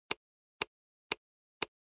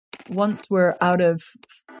once we're out of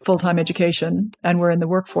full-time education and we're in the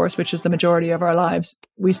workforce, which is the majority of our lives,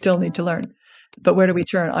 we still need to learn. But where do we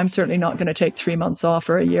turn? I'm certainly not going to take 3 months off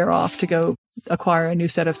or a year off to go acquire a new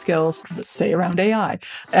set of skills, let's say around AI.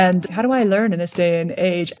 And how do I learn in this day and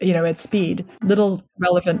age? It's speed, little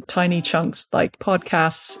relevant, tiny chunks like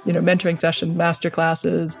podcasts, mentoring sessions,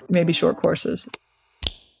 masterclasses, maybe short courses.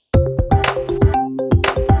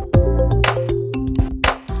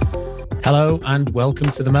 Hello and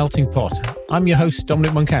welcome to The Melting Pot. I'm your host,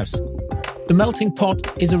 Dominic Monkhouse. The Melting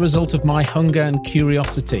Pot is a result of my hunger and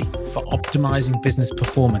curiosity for optimizing business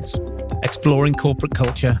performance, exploring corporate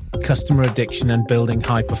culture, customer addiction, and building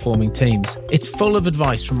high-performing teams. It's full of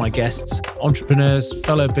advice from my guests, entrepreneurs,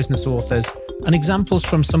 fellow business authors, and examples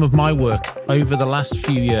from some of my work over the last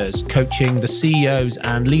few years, coaching the CEOs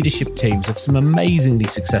and leadership teams of some amazingly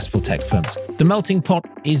successful tech firms. The Melting Pot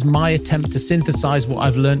is my attempt to synthesize what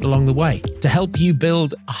I've learned along the way, to help you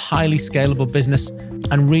build a highly scalable business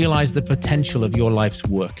and realize the potential of your life's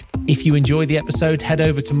work. If you enjoyed the episode, head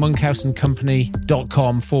over to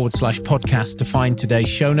monkhouseandcompany.com/podcast to find today's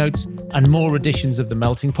show notes and more editions of The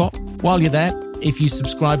Melting Pot. While you're there, if you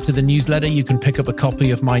subscribe to the newsletter, you can pick up a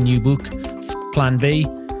copy of my new book, Plan B,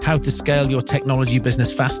 How to Scale Your Technology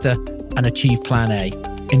Business Faster and Achieve Plan A.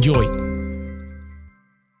 Enjoy.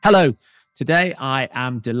 Hello. Today, I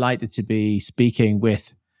am delighted to be speaking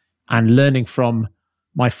with and learning from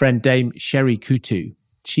my friend Dame Sherry Coutu.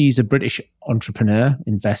 She's a British entrepreneur,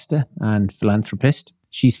 investor, and philanthropist.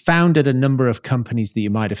 She's founded a number of companies that you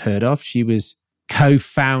might have heard of. She was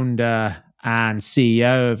co-founder and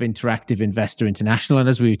CEO of Interactive Investor International. And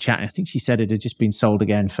as we were chatting, I think she said it had just been sold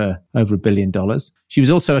again for over $1 billion. She was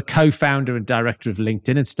also a co-founder and director of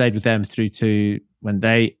LinkedIn and stayed with them through to when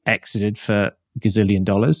they exited for gazillion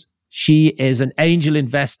dollars. She is an angel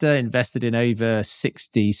investor, invested in over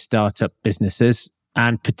 60 startup businesses,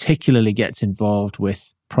 and particularly gets involved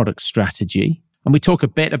with product strategy. And we talk a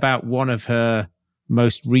bit about one of her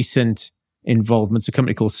most recent involvements, a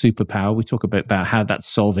company called Superpower. We talk a bit about how that's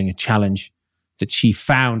solving a challenge that she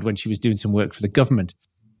found when she was doing some work for the government.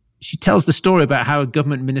 She tells the story about how a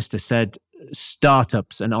government minister said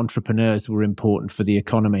startups and entrepreneurs were important for the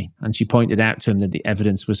economy. And she pointed out to him that the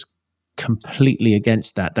evidence was completely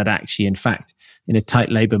against that actually, in fact, in a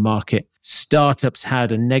tight labor market, startups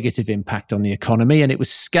had a negative impact on the economy, and it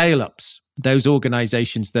was scale-ups, those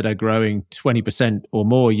organizations that are growing 20% or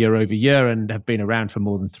more year over year and have been around for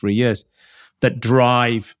more than 3 years, that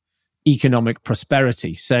drive economic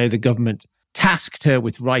prosperity. So the government tasked her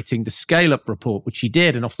with writing the Scale-Up report, which she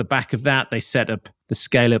did. And off the back of that, they set up the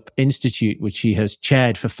Scale-Up Institute, which she has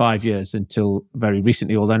chaired for 5 years until very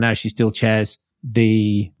recently, although now she still chairs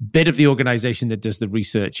the bit of the organization that does the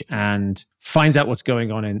research and finds out what's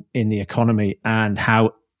going on in the economy and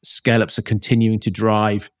how scale-ups are continuing to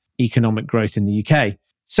drive economic growth in the UK.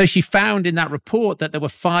 So she found in that report that there were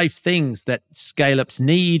 5 things that scale-ups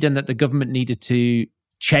need and that the government needed to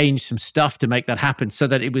change some stuff to make that happen so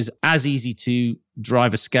that it was as easy to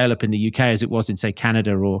drive a scale-up in the UK as it was in, say,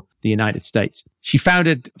 Canada or the United States. She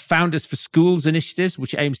founded Founders for Schools initiatives,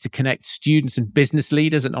 which aims to connect students and business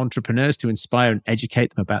leaders and entrepreneurs to inspire and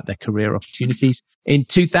educate them about their career opportunities. In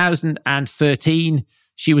 2013,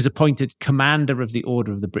 she was appointed Commander of the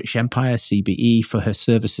Order of the British Empire, CBE, for her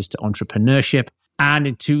services to entrepreneurship. And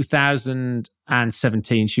in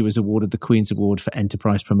 2017, she was awarded the Queen's Award for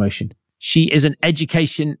Enterprise Promotion. She is an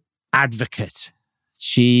education advocate.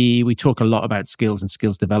 We talk a lot about skills and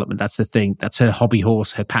skills development. That's the thing. That's her hobby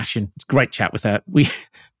horse, her passion. It's a great chat with her.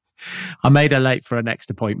 I made her late for her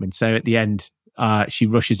next appointment. So at the end, she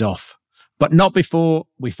rushes off, but not before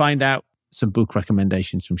we find out some book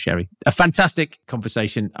recommendations from Sherry. A fantastic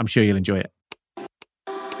conversation. I'm sure you'll enjoy it.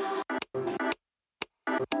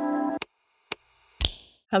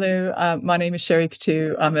 Hello, my name is Sherry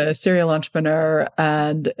Coutu. I'm a serial entrepreneur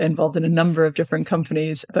and involved in a number of different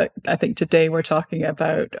companies. But I think today we're talking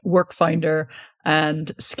about Workfinder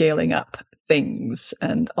and scaling up things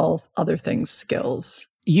and all other things skills.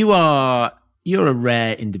 You're a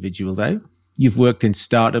rare individual, though. You've worked in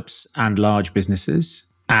startups and large businesses,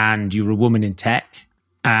 and you're a woman in tech,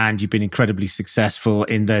 and you've been incredibly successful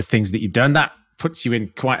in the things that you've done. That puts you in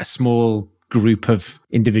quite a small group of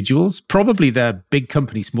individuals. Probably the big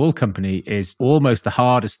company, small company is almost the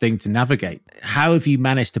hardest thing to navigate. How have you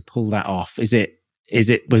managed to pull that off? Was it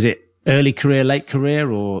early career, late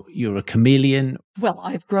career, or you're a chameleon? Well,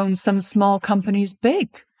 I've grown some small companies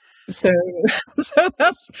big. So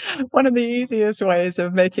that's one of the easiest ways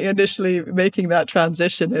of making that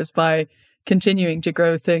transition is by continuing to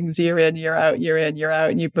grow things year in, year out, year in, year out.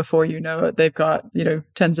 And before you know it, they've got,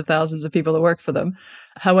 tens of thousands of people that work for them.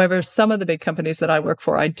 However, some of the big companies that I work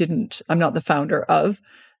for, I'm not the founder of,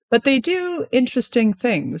 but they do interesting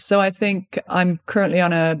things. So I think I'm currently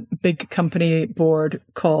on a big company board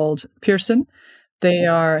called Pearson. They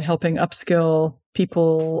are helping upskill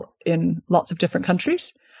people in lots of different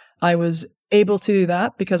countries. I was able to do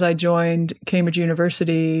that because I joined Cambridge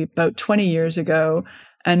University about 20 years ago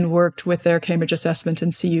and worked with their Cambridge assessment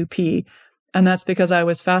and CUP. And that's because I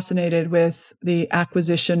was fascinated with the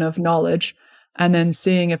acquisition of knowledge and then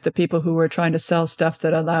seeing if the people who were trying to sell stuff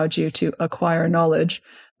that allowed you to acquire knowledge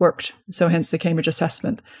worked. So hence the Cambridge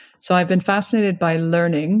assessment. So I've been fascinated by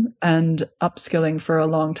learning and upskilling for a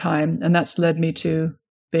long time. And that's led me to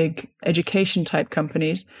big education type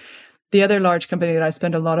companies. The other large company that I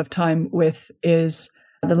spend a lot of time with is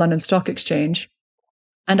the London Stock Exchange.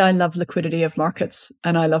 And I love liquidity of markets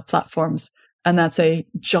and I love platforms. And that's a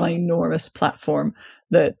ginormous platform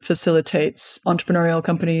that facilitates entrepreneurial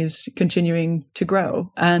companies continuing to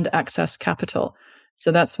grow and access capital.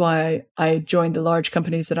 So that's why I joined the large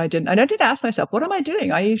companies that I didn't. And I did ask myself, what am I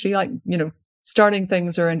doing? I usually like, starting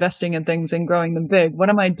things or investing in things and growing them big. What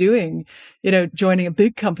am I doing, joining a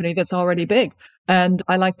big company that's already big? And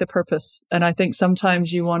I like the purpose. And I think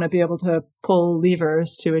sometimes you want to be able to pull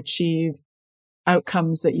levers to achieve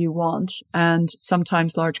outcomes that you want. And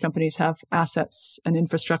sometimes large companies have assets and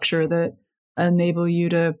infrastructure that enable you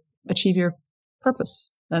to achieve your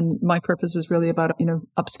purpose. And my purpose is really about,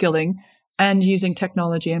 upskilling and using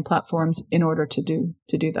technology and platforms in order to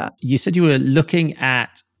do that. You said you were looking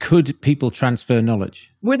at, could people transfer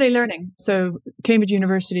knowledge? Were they learning? So Cambridge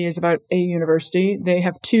University is about a university. They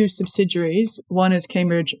have two subsidiaries. One is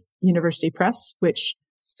Cambridge University Press, which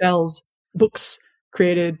sells books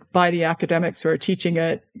created by the academics who are teaching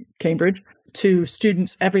at Cambridge to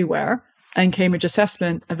students everywhere. And Cambridge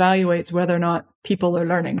Assessment evaluates whether or not people are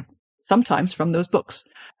learning, sometimes from those books.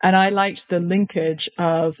 And I liked the linkage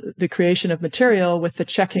of the creation of material with the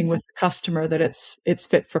checking with the customer that it's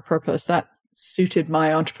fit for purpose. That suited my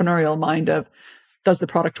entrepreneurial mind of, does the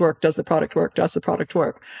product work? Does the product work? Does the product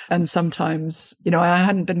work? And sometimes, I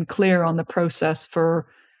hadn't been clear on the process for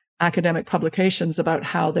academic publications about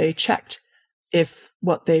how they checked if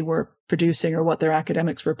what they were producing or what their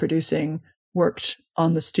academics were producing worked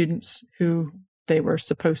on the students who they were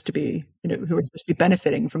supposed to be, who were supposed to be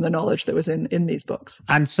benefiting from the knowledge that was in these books.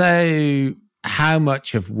 And so how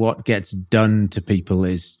much of what gets done to people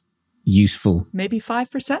is useful? Maybe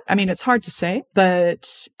 5%. I mean, it's hard to say,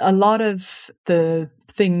 but a lot of the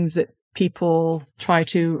things that people try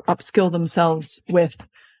to upskill themselves with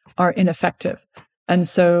are ineffective. And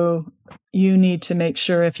so you need to make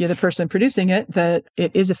sure, if you're the person producing it, that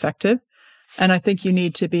it is effective. And I think you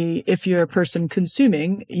need to be, if you're a person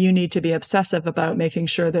consuming, you need to be obsessive about making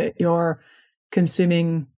sure that you're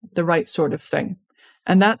consuming the right sort of thing.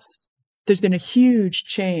 And there's been a huge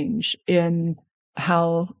change in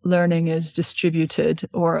how learning is distributed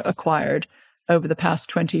or acquired over the past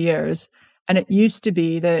 20 years. And it used to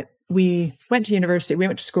be that we went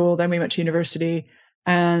to school, then we went to university,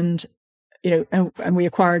 and we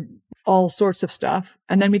acquired all sorts of stuff.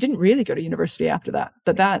 And then we didn't really go to university after that.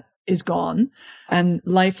 But that is gone. And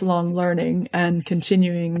lifelong learning and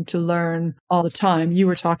continuing to learn all the time. You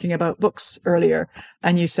were talking about books earlier,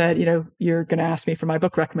 and you said, you're going to ask me for my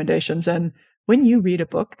book recommendations. And when you read a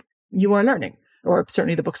book, you are learning. Or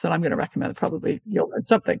certainly the books that I'm going to recommend, probably you'll learn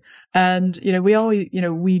something. And, we always,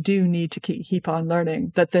 we do need to keep on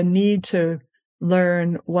learning, but the need to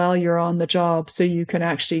learn while you're on the job so you can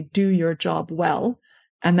actually do your job well.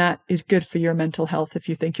 And that is good for your mental health if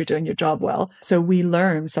you think you're doing your job well. So we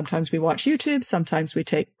learn. Sometimes we watch YouTube. Sometimes we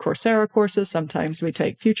take Coursera courses. Sometimes we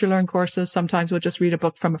take FutureLearn courses. Sometimes we'll just read a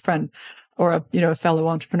book from a friend or a fellow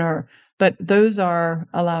entrepreneur. But those are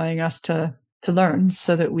allowing us to learn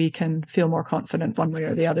so that we can feel more confident one way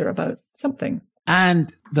or the other about something.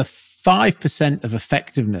 And the 5% of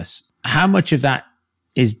effectiveness, how much of that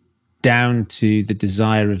is down to the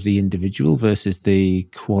desire of the individual versus the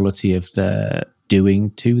quality of the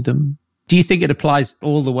doing to them? Do you think it applies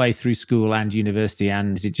all the way through school and university?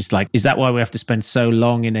 And is it just is that why we have to spend so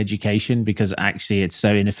long in education, because actually it's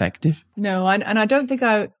so ineffective? No, and I don't think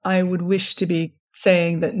I would wish to be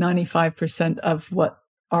saying that 95% of what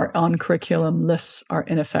are on curriculum lists are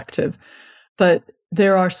ineffective. But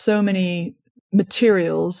there are so many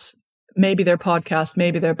materials, maybe they're podcasts,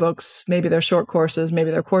 maybe they're books, maybe they're short courses,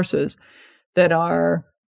 maybe they're courses that are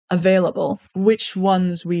available. Which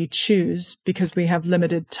ones we choose because we have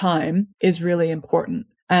limited time is really important.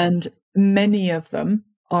 And many of them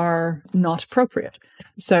are not appropriate.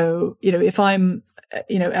 So, if I'm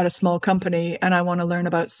at a small company and I want to learn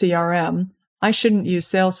about CRM, I shouldn't use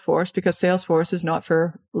Salesforce because Salesforce is not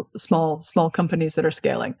for small companies that are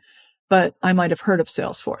scaling. But I might have heard of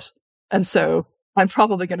Salesforce. And so I'm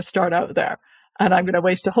probably going to start out there. And I'm going to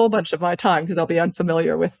waste a whole bunch of my time because I'll be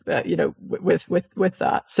unfamiliar with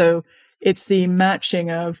that. So it's the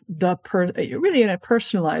matching of really in a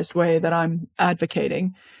personalized way that I'm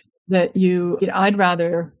advocating that I'd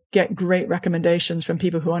rather get great recommendations from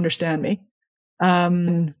people who understand me,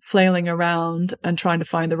 flailing around and trying to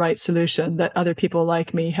find the right solution that other people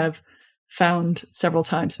like me have found several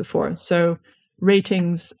times before. So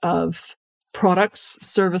ratings of products,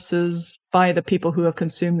 services by the people who have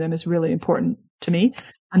consumed them is really important to me.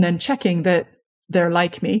 And then checking that they're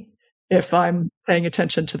like me if I'm paying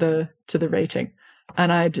attention to the rating.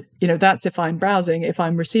 And that's if I'm browsing. If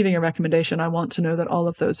I'm receiving a recommendation, I want to know that all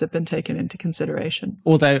of those have been taken into consideration.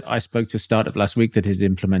 Although I spoke to a startup last week that had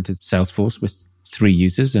implemented Salesforce with 3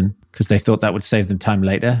 users, and because they thought that would save them time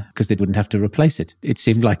later because they wouldn't have to replace it. It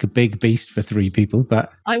seemed like a big beast for 3 people,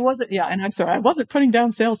 but I wasn't putting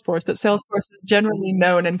down Salesforce, but Salesforce is generally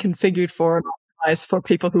known and configured for and optimized for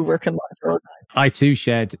people who work in large organizations. I too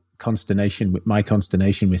shared my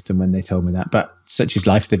consternation with them when they told me that, but such is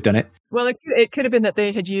life, they've done it. Well, it could have been that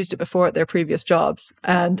they had used it before at their previous jobs.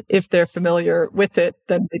 And if they're familiar with it,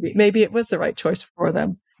 then maybe it was the right choice for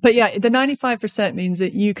them. But yeah, the 95% means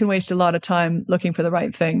that you can waste a lot of time looking for the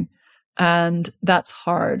right thing. And that's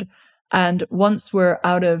hard. And once we're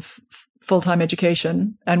out of full-time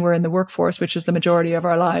education and we're in the workforce, which is the majority of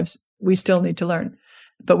our lives, we still need to learn.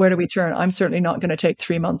 But where do we turn? I'm certainly not going to take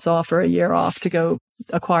 3 months off or a year off to go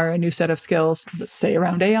acquire a new set of skills, say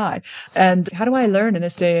around AI. And how do I learn in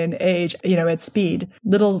this day and age, at speed,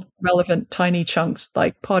 little relevant tiny chunks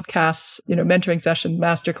like podcasts, mentoring sessions,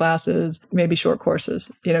 master classes, maybe short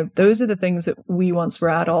courses. Those are the things that we once were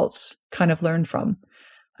adults kind of learned from.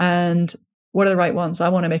 And what are the right ones? I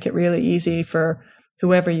want to make it really easy for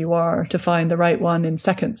whoever you are to find the right one in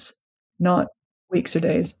seconds, not weeks or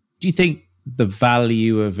days. Do you think the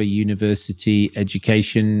value of a university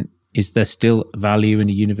education, is there still value in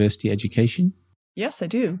a university education? Yes, I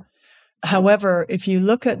do. However, if you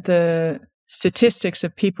look at the statistics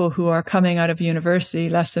of people who are coming out of university,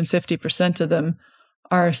 less than 50% of them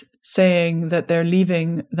are saying that they're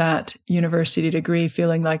leaving that university degree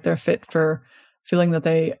feeling like they're feeling that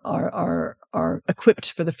they are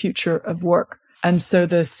equipped for the future of work. And so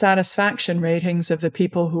the satisfaction ratings of the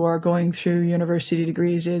people who are going through university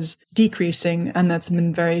degrees is decreasing. And that's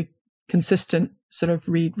been very consistent sort of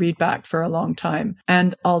read back for a long time.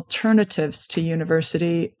 And alternatives to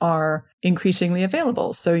university are increasingly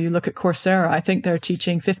available. So you look at Coursera, I think they're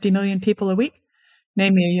teaching 50 million people a week.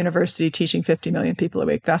 Name me a university teaching 50 million people a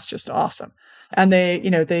week. That's just awesome. And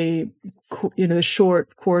the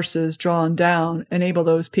short courses drawn down enable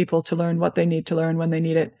those people to learn what they need to learn when they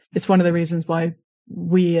need it. It's one of the reasons why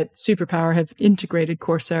we at Superpower have integrated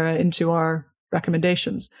Coursera into our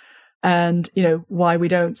recommendations. And, why we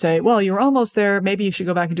don't say, well, you're almost there. Maybe you should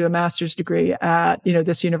go back and do a master's degree at,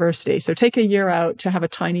 this university. So take a year out to have a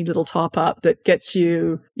tiny little top up that gets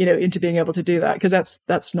you, into being able to do that. Because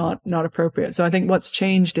that's not appropriate. So I think what's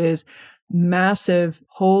changed is massive,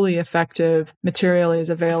 wholly effective material is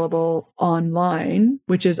available online,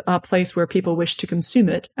 which is a place where people wish to consume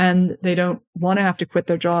it. And they don't want to have to quit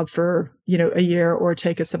their job for, a year or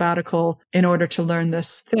take a sabbatical in order to learn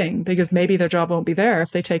this thing, because maybe their job won't be there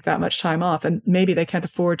if they take that much time off. And maybe they can't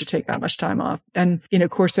afford to take that much time off. And,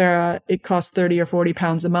 Coursera, it costs 30 or 40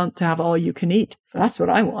 pounds a month to have all you can eat. That's what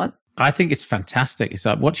I want. I think it's fantastic. It's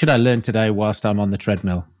like, what should I learn today whilst I'm on the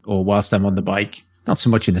treadmill or whilst I'm on the bike? Not so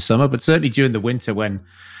much in the summer, but certainly during the winter when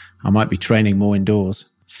I might be training more indoors.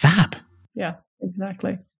 Fab. Yeah,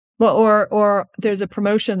 exactly. Well, or there's a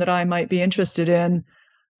promotion that I might be interested in.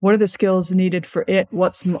 What are the skills needed for it?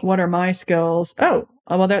 What are my skills? Oh,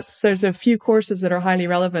 well, there's a few courses that are highly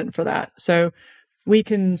relevant for that. So we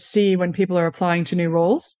can see when people are applying to new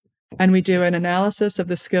roles, and we do an analysis of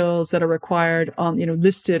the skills that are required on,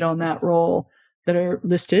 listed on that role that are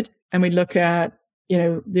listed. And we look at,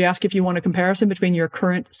 they ask if you want a comparison between your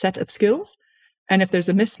current set of skills. And if there's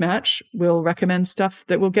a mismatch, we'll recommend stuff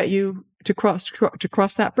that will get you to cross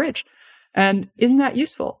that bridge. And isn't that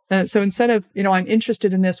useful? So instead of, I'm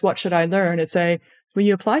interested in this, what should I learn? It's well,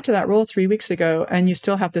 you applied to that role 3 weeks ago and you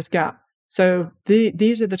still have this gap. So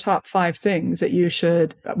these are the top 5 things that you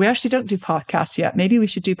should. We actually don't do podcasts yet. Maybe we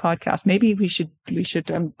should do podcasts. Maybe we should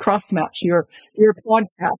cross match your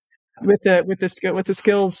podcast with the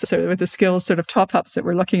skills sort of top ups that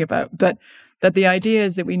we're looking about. But the idea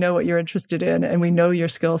is that we know what you're interested in and we know your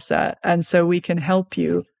skill set, and so we can help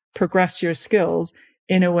you progress your skills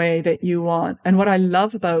in a way that you want. And what I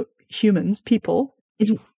love about humans, people,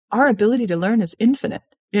 is our ability to learn is infinite.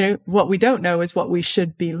 What we don't know is what we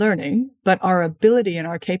should be learning, but our ability and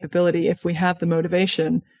our capability, if we have the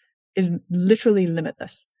motivation, is literally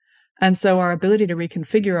limitless. And so our ability to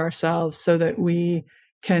reconfigure ourselves so that we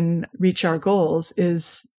can reach our goals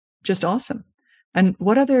is just awesome. And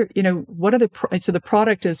so the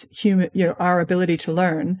product is human, our ability to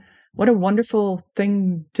learn. What a wonderful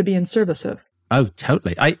thing to be in service of. Oh,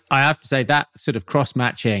 totally. I have to say that sort of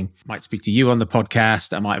cross-matching, might speak to you on the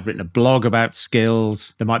podcast. I might have written a blog about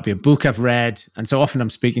skills. There might be a book I've read. And so often I'm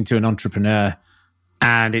speaking to an entrepreneur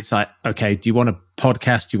and it's like, okay, do you want a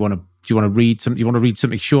podcast? Do you want to read something? Do you want to read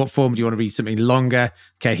something short form? Do you want to read something longer?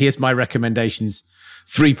 Okay, here's my recommendations.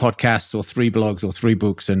 3 podcasts or 3 blogs or 3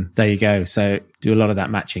 books. And there you go. So do a lot of that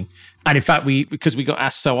matching. And in fact, because we got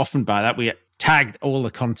asked so often by that, we tagged all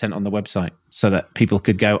the content on the website so that people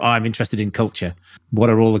could go, I'm interested in culture. What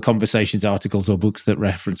are all the conversations, articles or books that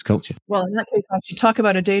reference culture? Well, in that case, actually talk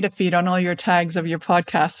about a data feed on all your tags of your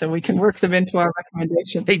podcast so we can work them into our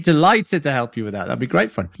recommendations. Hey, delighted to help you with that. That'd be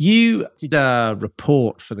great fun. You did a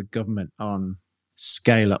report for the government on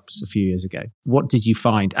scale-ups a few years ago. What did you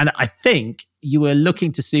find? And I think you were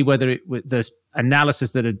looking to see whether the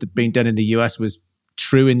analysis that had been done in the US was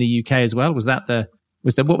true in the UK as well. What was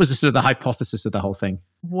the sort of the hypothesis of the whole thing?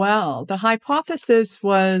 Well, the hypothesis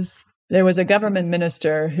was there was a government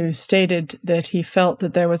minister who stated that he felt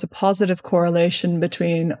that there was a positive correlation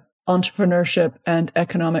between entrepreneurship and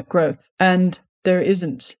economic growth. And there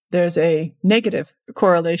isn't. There's a negative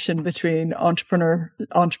correlation between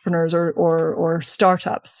entrepreneurs or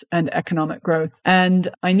startups and economic growth. And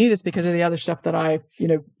I knew this because of the other stuff that I,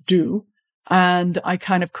 do. And I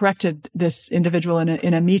kind of corrected this individual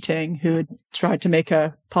in a meeting who had tried to make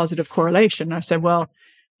a positive correlation. I said, well,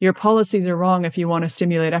 your policies are wrong if you want to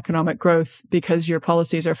stimulate economic growth because your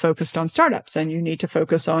policies are focused on startups and you need to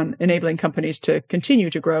focus on enabling companies to continue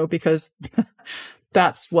to grow because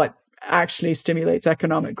that's what actually stimulates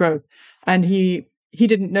economic growth. And he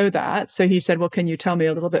didn't know that. So he said, well, can you tell me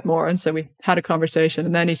a little bit more? And so we had a conversation.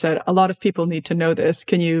 And then he said, a lot of people need to know this.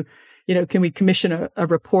 Can we commission a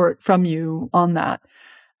report from you on that?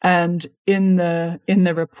 And in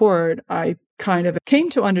the report, I kind of came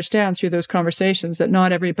to understand through those conversations that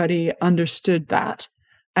not everybody understood that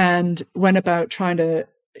and went about trying to,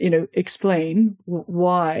 explain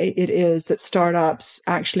why it is that startups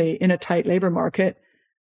actually in a tight labor market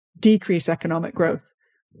decrease economic growth.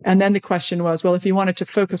 And then the question was, well, if you wanted to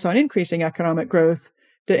focus on increasing economic growth,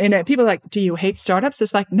 people are like, do you hate startups?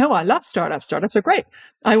 It's like, no, I love startups. Startups are great.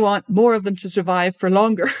 I want more of them to survive for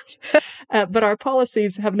longer. But our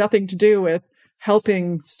policies have nothing to do with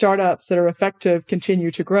helping startups that are effective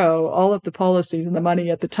continue to grow. All of the policies and the money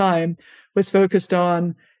at the time was focused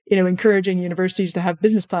on, encouraging universities to have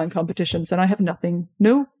business plan competitions. And I have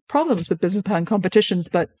no problems with business plan competitions.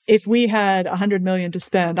 But if we had 100 million to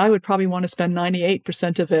spend, I would probably want to spend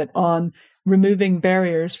 98% of it on removing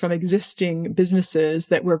barriers from existing businesses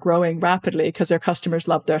that were growing rapidly because their customers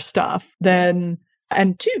love their stuff. I'm not,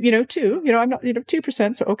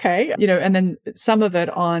 2%, so okay. And then some of it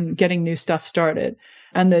on getting new stuff started.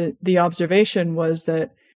 And the observation was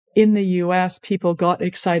that in the US, people got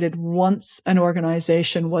excited once an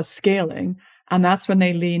organization was scaling, and that's when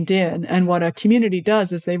they leaned in. And what a community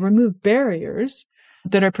does is they remove barriers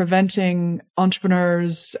that are preventing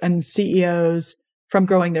entrepreneurs and CEOs from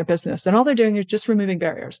growing their business. And all they're doing is just removing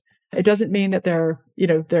barriers. It doesn't mean that they're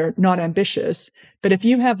not ambitious, but if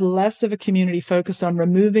you have less of a community focus on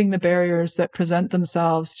removing the barriers that present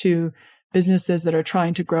themselves to businesses that are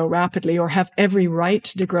trying to grow rapidly or have every right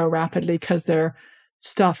to grow rapidly because their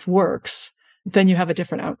stuff works, then you have a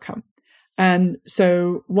different outcome. And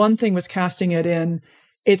so one thing was casting it in.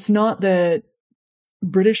 It's not that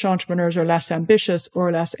British entrepreneurs are less ambitious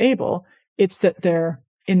or less able. It's that their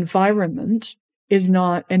environment is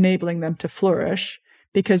not enabling them to flourish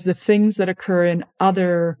because the things that occur in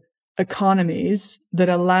other economies that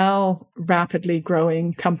allow rapidly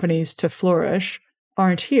growing companies to flourish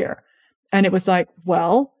aren't here. And it was like,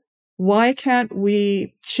 well, why can't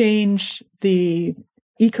we change the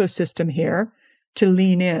ecosystem here to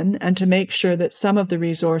lean in and to make sure that some of the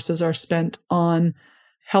resources are spent on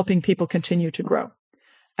helping people continue to grow?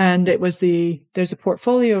 And it was there's a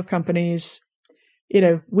portfolio of companies,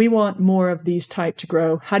 we want more of these type to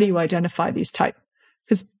grow. How do you identify these type?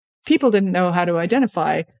 Because people didn't know how to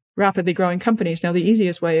identify rapidly growing companies. Now, the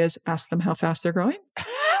easiest way is ask them how fast they're growing.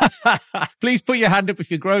 Please put your hand up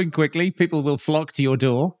if you're growing quickly. People will flock to your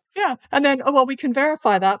door. Yeah. And then, we can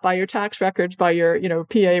verify that by your tax records, by your,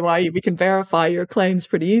 PAYE. We can verify your claims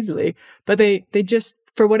pretty easily. But they just,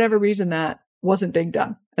 for whatever reason, that wasn't being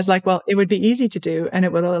done. It's like, well, it would be easy to do and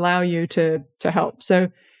it would allow you to help.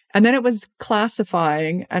 So, and then it was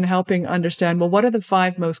classifying and helping understand, well, what are the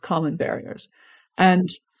 5 most common barriers? And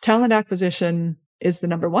talent acquisition is the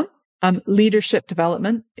number 1. Leadership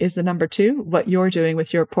development is the number 2. What you're doing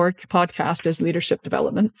with your podcast is leadership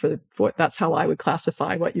development. For that's how I would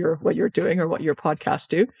classify what you're doing or what your podcasts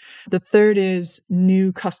do. The third is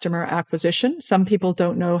new customer acquisition. Some people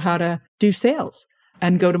don't know how to do sales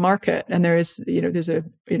and go to market, and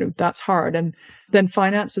that's hard. And then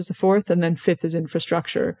finance is the 4th, and then 5th is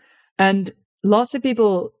infrastructure. And lots of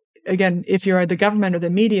people, again, if you're the government or the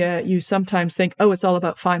media, you sometimes think, oh, it's all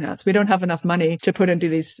about finance. We don't have enough money to put into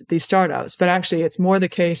these startups. But actually, it's more the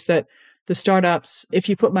case that the startups, if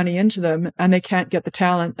you put money into them and they can't get the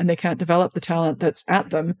talent and they can't develop the talent that's at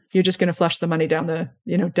them, you're just going to flush the money down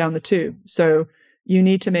the tube. So you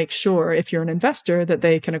need to make sure, if you're an investor, that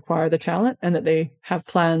they can acquire the talent and that they have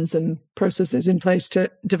plans and processes in place to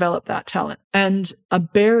develop that talent. And a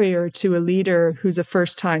barrier to a leader who's a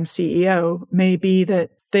first-time CEO may be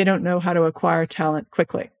that they don't know how to acquire talent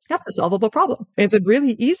quickly. That's a solvable problem. It's a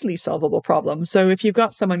really easily solvable problem. So if you've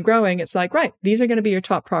got someone growing, it's like, right, these are going to be your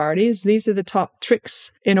top priorities. These are the top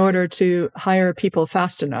tricks in order to hire people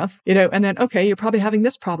fast enough, and then, okay, you're probably having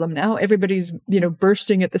this problem now. Everybody's,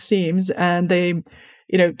 bursting at the seams and they,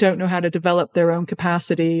 don't know how to develop their own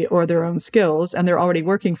capacity or their own skills, and they're already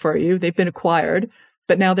working for you. They've been acquired,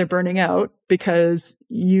 but now they're burning out because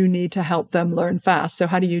you need to help them learn fast. So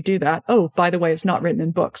how do you do that? Oh, by the way, it's not written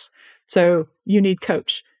in books. So you need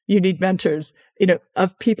coach. You need mentors,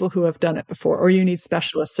 of people who have done it before, or you need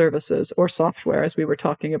specialist services or software, as we were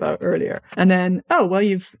talking about earlier. And then, oh, well,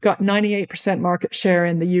 you've got 98% market share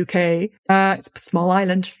in the UK. It's a small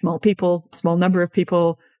island, small people, small number of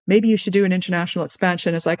people. Maybe you should do an international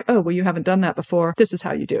expansion. It's like, oh, well, you haven't done that before. This is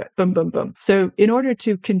how you do it. Boom, boom, boom. So in order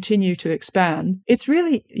to continue to expand, it's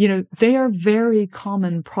really, they are very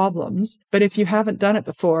common problems. But if you haven't done it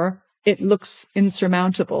before, it looks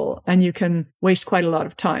insurmountable and you can waste quite a lot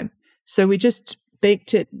of time. So we just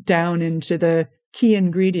baked it down into the key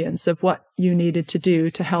ingredients of what you needed to do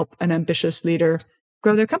to help an ambitious leader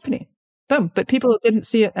grow their company. Boom. But people didn't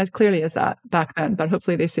see it as clearly as that back then, but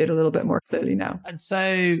hopefully they see it a little bit more clearly now. And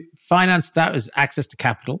so finance, that was access to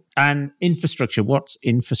capital. And infrastructure, what's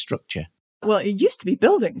infrastructure? Well, it used to be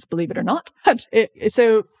buildings, believe it or not.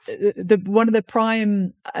 So one of the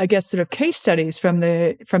prime, I guess, sort of case studies from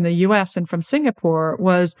the US and from Singapore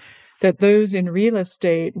was that those in real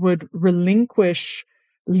estate would relinquish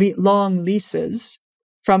long leases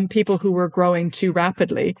from people who were growing too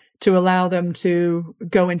rapidly to allow them to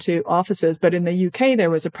go into offices. But in the UK, there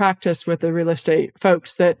was a practice with the real estate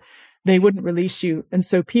folks that they wouldn't release you. And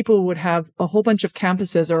so people would have a whole bunch of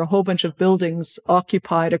campuses or a whole bunch of buildings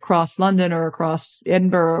occupied across London or across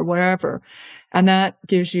Edinburgh or wherever. And that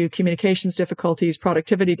gives you communications difficulties,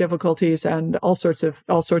 productivity difficulties, and all sorts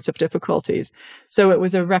of difficulties. So it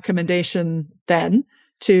was a recommendation then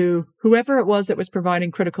to whoever it was that was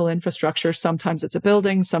providing critical infrastructure. Sometimes it's a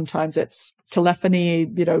building, sometimes it's telephony,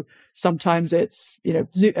 sometimes it's,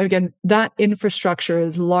 again, that infrastructure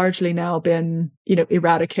has largely now been,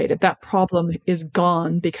 eradicated. That problem is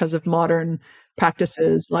gone because of modern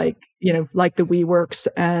practices like the WeWorks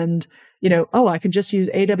and, I can just use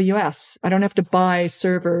AWS. I don't have to buy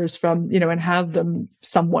servers from, and have them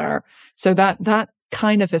somewhere. So that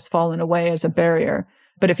kind of has fallen away as a barrier.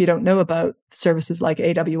 But if you don't know about services like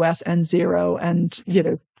AWS and Xero and,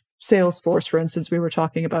 Salesforce, for instance, we were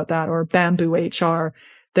talking about that, or Bamboo HR,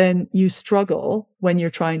 then you struggle when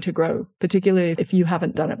you're trying to grow, particularly if you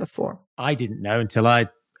haven't done it before. I didn't know until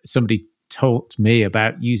somebody taught me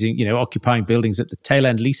about using, occupying buildings at the tail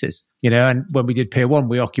end leases, and when we did Pier 1,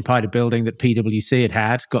 we occupied a building that PwC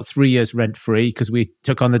had, got 3 years rent free because we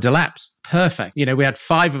took on the delapse. Perfect. We had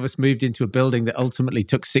 5 of us moved into a building that ultimately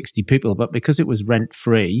took 60 people, but because it was rent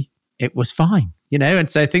free, it was fine, and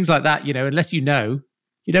so things like that, unless you know,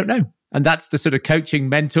 you don't know. And that's the sort of coaching,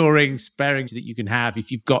 mentoring, sparring that you can have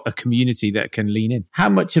if you've got a community that can lean in. How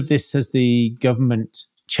much of this has the government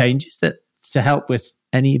changes that to help with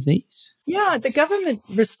any of these? Yeah, the government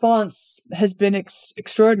response has been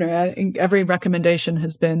extraordinary. I think every recommendation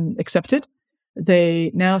has been accepted.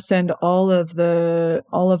 They now send all of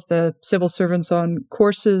the civil servants on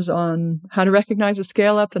courses on how to recognize a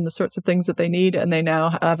scale up and the sorts of things that they need, and they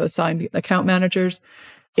now have assigned account managers.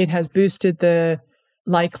 It has boosted the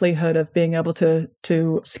likelihood of being able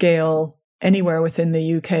to scale anywhere within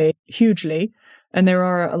the UK hugely. And there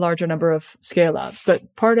are a larger number of scale ups.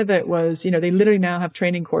 But part of it was, they literally now have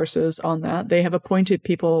training courses on that. They have appointed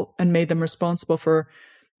people and made them responsible for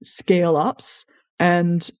scale ups.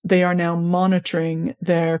 And they are now monitoring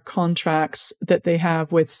their contracts that they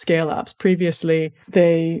have with scale-ups. Previously,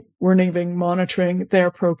 they weren't even monitoring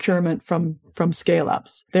their procurement from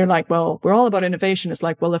scale-ups. They're like, well, we're all about innovation. It's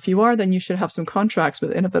like, well, if you are, then you should have some contracts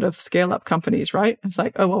with innovative scale-up companies, right? It's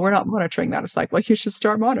like, oh, well, we're not monitoring that. It's like, well, you should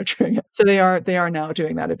start monitoring it. So they are now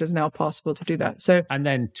doing that. It is now possible to do that. So, and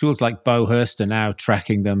then tools like Bowhurst are now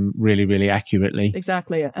tracking them really, really accurately.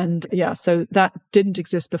 Exactly. And yeah, so that didn't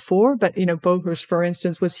exist before, but Bowhurst, for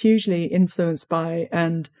instance, was hugely influenced by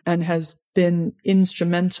and has been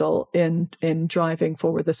instrumental in driving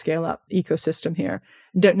forward the scale-up ecosystem here.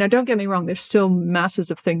 Now, don't get me wrong, there's still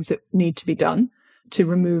masses of things that need to be done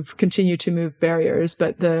to continue to move barriers,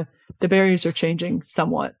 but the barriers are changing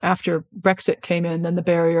somewhat. After Brexit came in, then the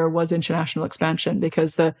barrier was international expansion,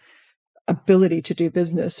 because the ability to do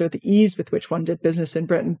business, or the ease with which one did business in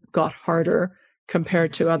Britain, got harder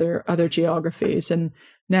compared to other geographies. And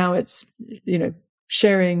now it's,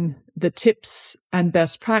 sharing the tips and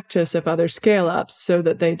best practice of other scale-ups so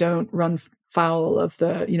that they don't run foul of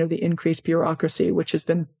the increased bureaucracy, which has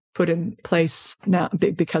been put in place now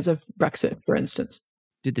because of Brexit, for instance.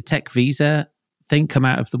 Did the tech visa thing come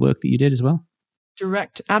out of the work that you did as well?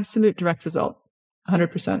 Absolute direct result,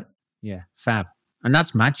 100%. Yeah, fab. And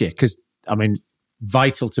that's magic, because,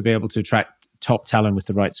 vital to be able to attract top talent with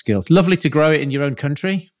the right skills. Lovely to grow it in your own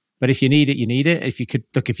country, but if you need it, you need it. If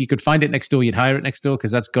you could find it next door, you'd hire it next door,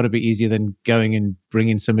 because that's got to be easier than going and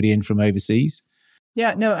bringing somebody in from overseas.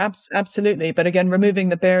 Yeah, no, absolutely. But again, removing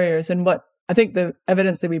the barriers. And what I think the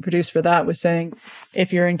evidence that we produced for that was saying,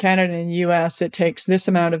 if you're in Canada and US, it takes this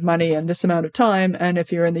amount of money and this amount of time. And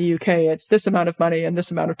if you're in the UK, it's this amount of money and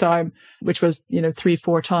this amount of time, which was,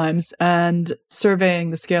 3-4 times. And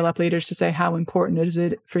surveying the scale-up leaders to say, how important is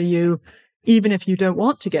it for you, even if you don't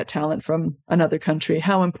want to get talent from another country,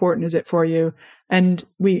 how important is it for you? And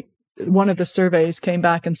one of the surveys came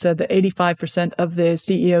back and said that 85% of the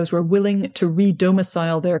CEOs were willing to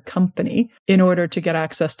re-domicile their company in order to get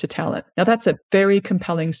access to talent. Now, that's a very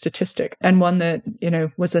compelling statistic, and one that,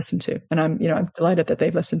 was listened to. And I'm delighted that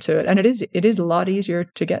they've listened to it. And it is a lot easier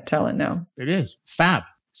to get talent now. It is. Fab.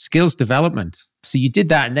 Skills development. So you did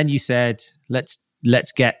that, and then you said,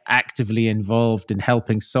 let's get actively involved in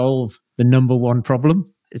helping solve the number one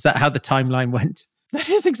problem. Is that how the timeline went? That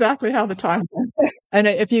is exactly how the time went. And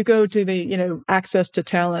if you go to the, access to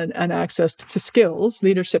talent and access to skills,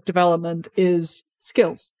 leadership development is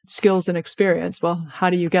skills and experience. Well, how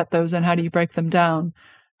do you get those, and how do you break them down,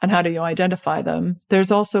 and how do you identify them?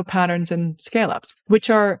 There's also patterns in scale-ups, which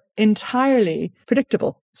are entirely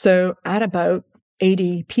predictable. So at about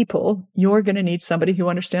 80 people, you're going to need somebody who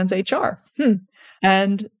understands HR.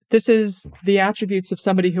 And this is the attributes of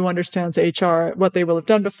somebody who understands HR, what they will have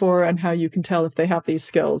done before, and how you can tell if they have these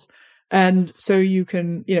skills. And so you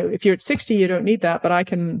can, if you're at 60, you don't need that, but I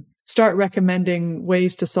can start recommending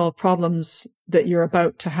ways to solve problems that you're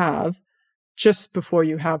about to have just before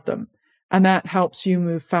you have them. And that helps you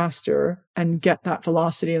move faster and get that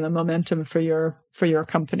velocity and the momentum for your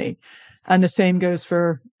company. And the same goes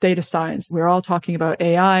for data science. We're all talking about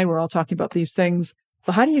AI. We're all talking about these things.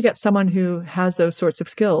 But how do you get someone who has those sorts of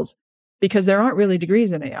skills? Because there aren't really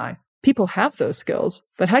degrees in AI. People have those skills,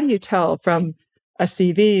 but how do you tell from a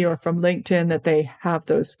CV or from LinkedIn that they have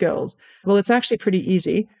those skills? Well, it's actually pretty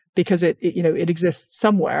easy, because it exists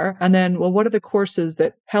somewhere. And then, well, what are the courses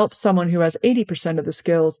that help someone who has 80% of the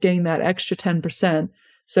skills gain that extra 10%,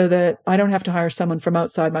 so that I don't have to hire someone from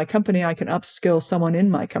outside my company? I can upskill someone in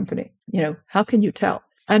my company. How can you tell?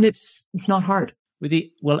 And it's not hard.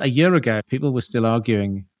 A year ago, people were still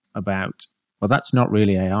arguing about, well, that's not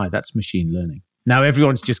really AI, that's machine learning. Now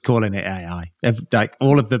everyone's just calling it AI. Like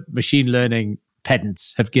all of the machine learning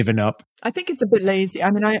pedants have given up. I think it's a bit lazy.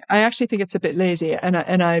 I actually think it's a bit lazy. And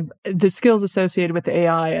the skills associated with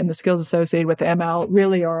AI and the skills associated with ML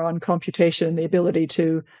really are on computation, the ability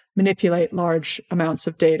to manipulate large amounts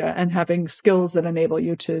of data, and having skills that enable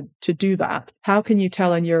you to do that. How can you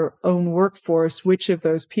tell in your own workforce which of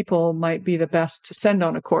those people might be the best to send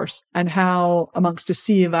on a course? And how, amongst a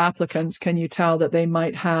sea of applicants, can you tell that they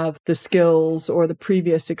might have the skills or the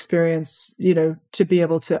previous experience, to be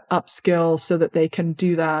able to upskill so that they can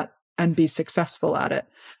do that and be successful at it?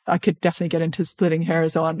 I could definitely get into splitting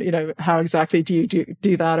hairs on, how exactly do you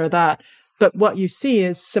do that or that? But what you see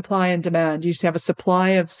is supply and demand. You have a supply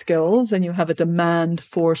of skills and you have a demand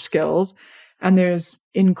for skills. And there's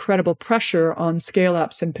incredible pressure on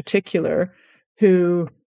scale-ups in particular, who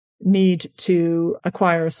need to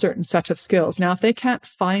acquire a certain set of skills. Now, if they can't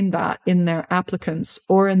find that in their applicants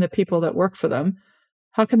or in the people that work for them,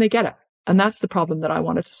 how can they get it? And that's the problem that I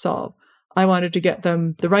wanted to solve. I wanted to get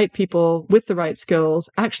them the right people with the right skills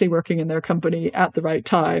actually working in their company at the right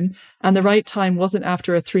time. And the right time wasn't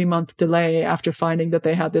after a 3-month delay after finding that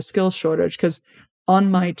they had this skills shortage. Because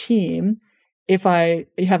on my team, if I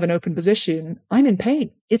have an open position, I'm in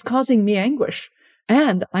pain. It's causing me anguish.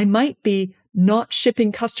 And I might be not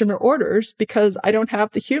shipping customer orders because I don't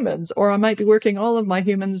have the humans, or I might be working all of my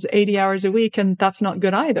humans 80 hours a week, and that's not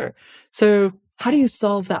good either. So how do you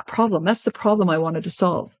solve that problem? That's the problem I wanted to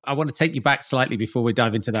solve. I want to take you back slightly before we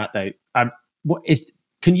dive into that, though.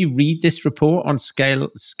 Can you read this report on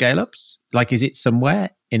scale-ups? Like, is it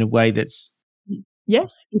somewhere in a way that's...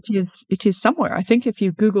 Yes, it is. It is somewhere. I think if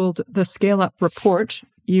you Googled the scale-up report,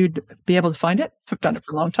 you'd be able to find it. I've done it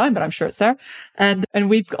for a long time, but I'm sure it's there. And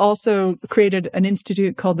we've also created an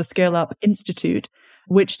institute called the Scale-Up Institute,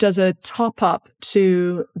 which does a top-up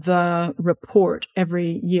to the report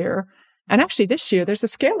every year. And actually this year, there's a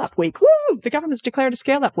scale-up week. Woo! The government's declared a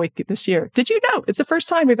scale-up week this year. Did you know? It's the first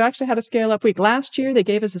time we've actually had a scale-up week. Last year, they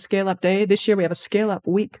gave us a scale-up day. This year, we have a scale-up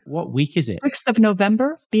week. What week is it? 6th of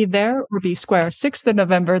November. Be there or be square. 6th of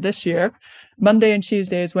November this year. Monday and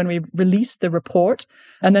Tuesday is when we release the report.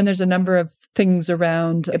 And then there's a number of things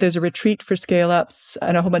around. There's a retreat for scale-ups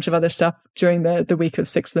and a whole bunch of other stuff during the week of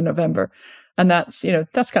 6th of November. And that's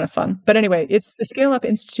kind of fun. But anyway, it's the Scale Up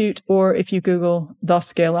Institute, or if you Google the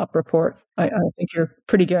Scale Up report, I think you're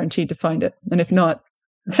pretty guaranteed to find it. And if not,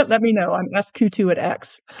 let me know. I'm Coutu at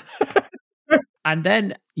X. And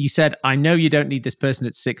then you said, I know you don't need this person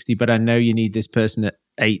at 60, but I know you need this person at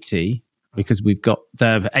 80 because we've got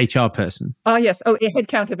the HR person. Yes. Oh, a head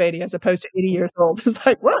count of 80 as opposed to 80 years old. It's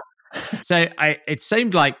like, what? So it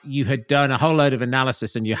seemed like you had done a whole load of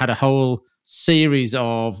analysis and you had a whole series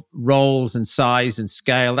of roles and size and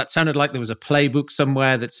scale. That sounded like there was a playbook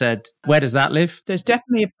somewhere that said, where does that live? There's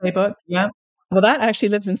definitely a playbook. Yeah. Well, that actually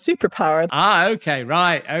lives in Superpower. Okay.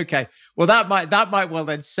 Right. Okay. Well, that might well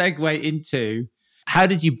then segue into, how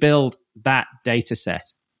did you build that data set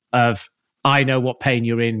of, I know what pain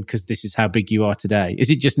you're in because this is how big you are today? Is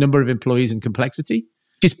it just number of employees and complexity?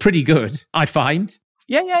 Which is pretty good, I find.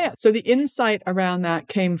 Yeah. So the insight around that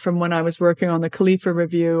came from when I was working on the Khalifa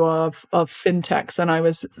review of fintechs, and I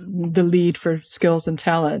was the lead for skills and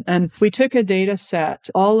talent. And we took a data set,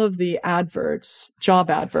 all of the job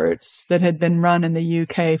adverts that had been run in the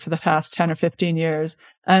UK for the past 10 or 15 years,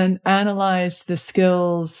 and analyzed the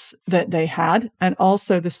skills that they had and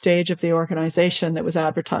also the stage of the organization that was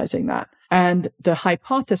advertising that. And the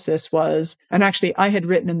hypothesis was, and actually I had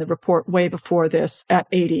written in the report way before this, at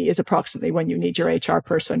 80 is approximately when you need your HR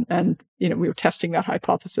person. And, we were testing that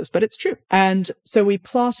hypothesis, but it's true. And so we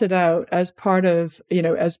plotted out as part of,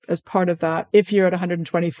 as part of that, if you're at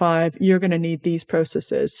 125, you're going to need these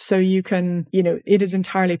processes. So you can, it is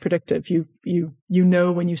entirely predictive. You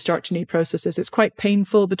know when you start to need processes. It's quite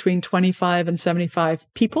painful between 25 and 75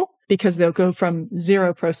 people, because they'll go from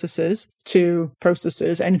 0 processes to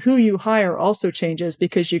processes. And who you hire also changes,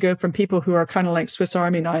 because you go from people who are kind of like Swiss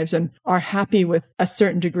Army knives and are happy with a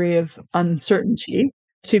certain degree of uncertainty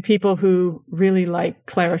to people who really like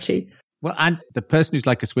clarity. Well, and the person who's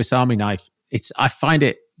like a Swiss Army knife, I find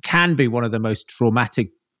it can be one of the most traumatic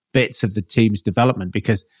bits of the team's development,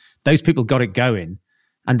 because those people got it going.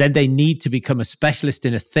 And then they need to become a specialist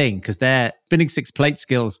in a thing because their spinning 6 plate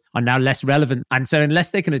skills are now less relevant. And so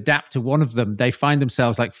unless they can adapt to one of them, they find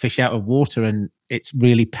themselves like fish out of water, and it's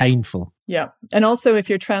really painful. Yeah. And also if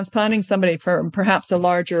you're transplanting somebody from perhaps a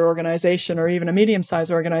larger organization or even a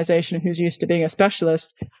medium-sized organization who's used to being a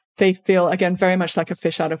specialist, they feel, again, very much like a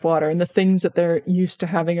fish out of water. And the things that they're used to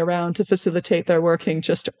having around to facilitate their working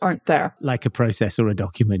just aren't there. Like a process or a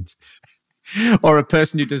document. Or a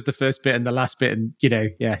person who does the first bit and the last bit, and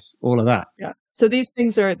yes, all of that. Yeah. So these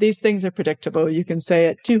things are predictable. You can say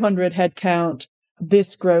at 200 headcount,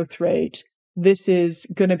 this growth rate, this is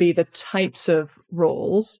going to be the types of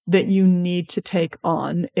roles that you need to take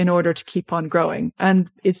on in order to keep on growing. And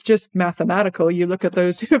it's just mathematical. You look at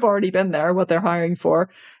those who have already been there, what they're hiring for,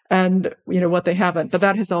 and what they haven't. But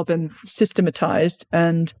that has all been systematized,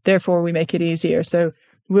 and therefore we make it easier. So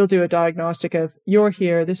we'll do a diagnostic of, you're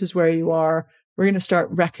here, this is where you are. We're going to start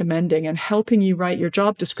recommending and helping you write your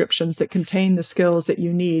job descriptions that contain the skills that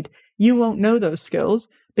you need. You won't know those skills,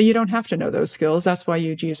 but you don't have to know those skills. That's why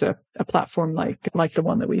you'd use a platform like the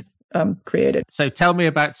one that we've created. So tell me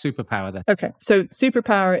about Superpower then. Okay. So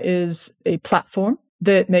Superpower is a platform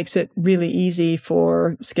that makes it really easy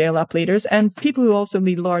for scale-up leaders and people who also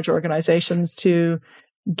lead large organizations to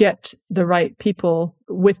get the right people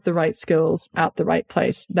with the right skills at the right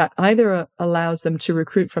place. That either allows them to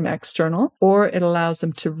recruit from external, or it allows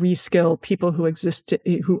them to reskill people who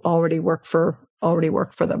already work for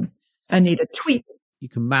them and need a tweak You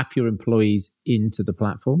can map your employees into the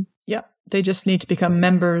platform. Yeah, they just need to become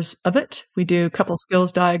members of it. We do a couple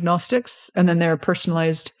skills diagnostics, and then their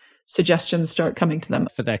personalized suggestions start coming to them.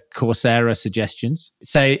 For their Coursera suggestions.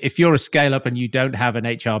 Say if you're a scale up and you don't have an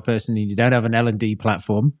HR person and you don't have an L&D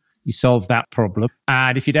platform, you solve that problem.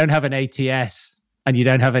 And if you don't have an ATS and you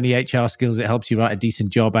don't have any HR skills, it helps you write a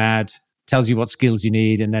decent job ad, tells you what skills you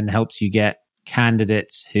need, and then helps you get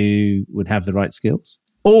candidates who would have the right skills.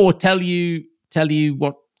 Or tell you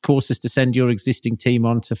what courses to send your existing team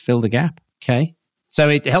on to fill the gap. Okay. So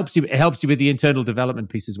it helps you with the internal development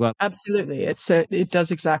piece as well. Absolutely. It does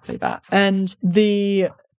exactly that. And the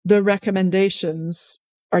recommendations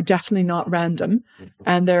are definitely not random.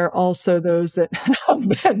 And there are also those that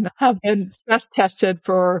have been stress tested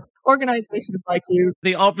for organizations like you.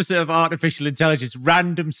 The opposite of artificial intelligence,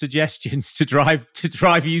 random suggestions to drive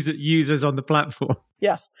users on the platform.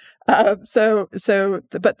 Yes. But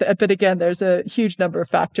again, there's a huge number of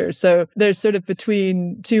factors. So there's sort of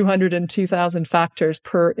between 200 and 2,000 factors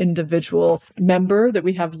per individual member that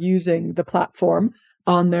we have using the platform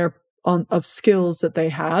of skills that they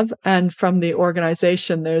have. And from the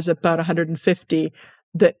organization, there's about 150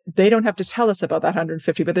 that they don't have to tell us about that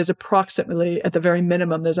 150, but there's approximately, at the very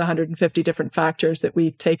minimum, there's 150 different factors that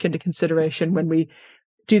we take into consideration when we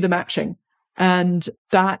do the matching. And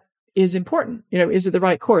that is important. Is it the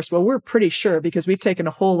right course? Well, we're pretty sure because we've taken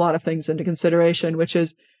a whole lot of things into consideration, which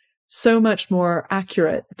is so much more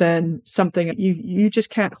accurate than something you just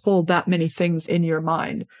can't hold that many things in your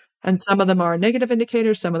mind. And some of them are negative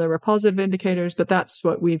indicators, some of them are positive indicators, but that's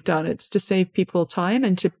what we've done. It's to save people time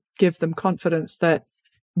and to give them confidence that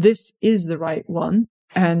this is the right one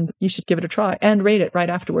and you should give it a try and rate it right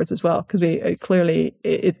afterwards as well. Because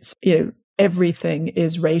everything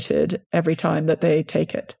is rated every time that they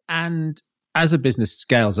take it. And as a business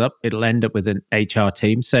scales up, it'll end up with an HR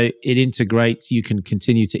team. So it integrates, you can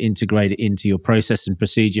continue to integrate it into your process and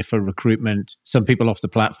procedure for recruitment. Some people off the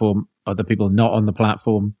platform, other people not on the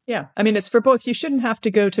platform. Yeah. I mean, it's for both. You shouldn't have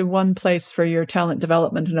to go to one place for your talent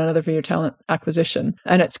development and another for your talent acquisition.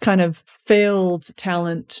 And it's kind of failed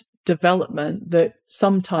talent development that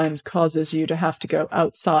sometimes causes you to have to go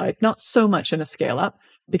outside, not so much in a scale up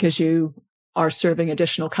because you are serving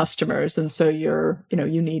additional customers. And so you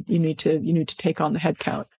need to take on the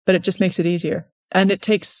headcount, but it just makes it easier. And it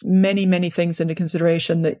takes many, many things into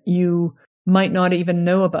consideration that you might not even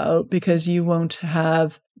know about because you won't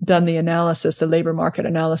have done the analysis, the labor market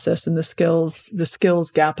analysis and the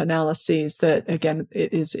skills gap analyses that, again,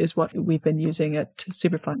 is what we've been using at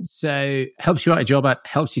Superfund. So helps you write a job ad,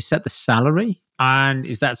 helps you set the salary. And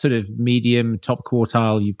is that sort of medium, top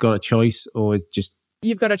quartile, you've got a choice, or is just...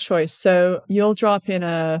 You've got a choice. So you'll drop in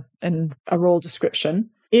a role description.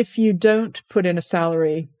 If you don't put in a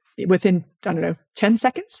salary within, 10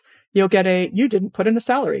 seconds, you'll get you didn't put in a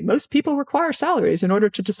salary. Most people require salaries in order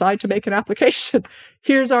to decide to make an application.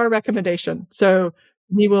 Here's our recommendation. So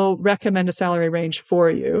we will recommend a salary range for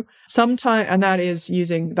you. And that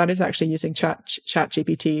is actually using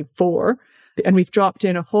ChatGPT 4. And we've dropped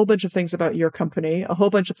in a whole bunch of things about your company, a whole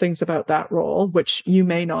bunch of things about that role, which you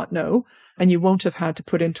may not know, and you won't have had to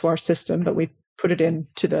put into our system, but we've put it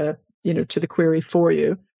into the query for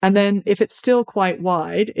you. And then if it's still quite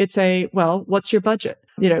wide, it's what's your budget?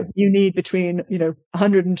 You need between,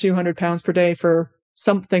 100 and 200 pounds per day for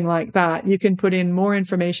something like that. You can put in more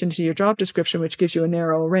information to your job description, which gives you a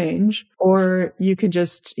narrow range, or you can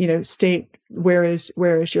just, state where is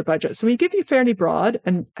your budget. So we give you fairly broad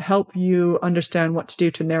and help you understand what to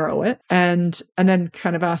do to narrow it. And then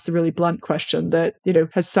kind of ask the really blunt question that,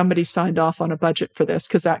 has somebody signed off on a budget for this?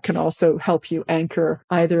 Because that can also help you anchor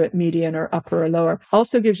either at median or upper or lower.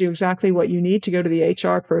 Also gives you exactly what you need to go to the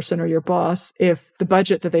HR person or your boss if the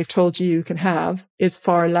budget that they've told you can have is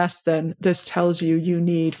far less than this tells you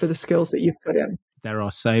need for the skills that you've put in. There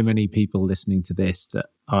are so many people listening to this that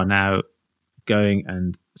are now going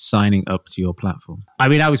and signing up to your platform. I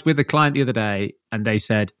mean, I was with a client the other day and they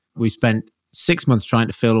said, we spent 6 months trying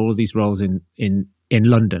to fill all of these roles in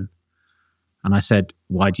London. And I said,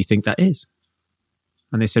 why do you think that is?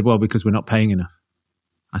 And they said, well, because we're not paying enough.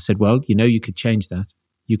 I said, well, you could change that.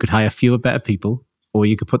 You could hire fewer better people, or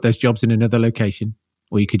you could put those jobs in another location,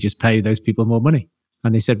 or you could just pay those people more money.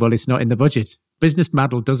 And they said, well, it's not in the budget. Business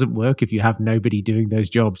model doesn't work if you have nobody doing those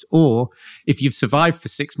jobs. Or if you've survived for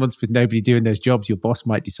 6 months with nobody doing those jobs, your boss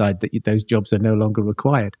might decide that those jobs are no longer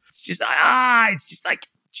required. It's just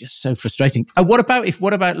so frustrating. And what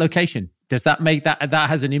about location? Does that make that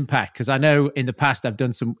has an impact? Because I know in the past I've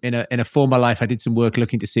done some, in a former life, I did some work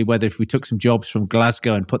looking to see whether if we took some jobs from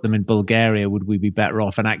Glasgow and put them in Bulgaria, would we be better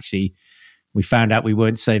off? And actually, we found out we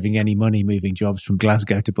weren't saving any money moving jobs from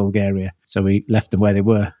Glasgow to Bulgaria. So we left them where they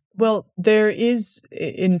were. Well, there is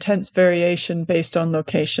intense variation based on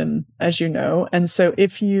location, as you know. And so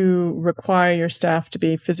if you require your staff to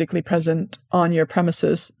be physically present on your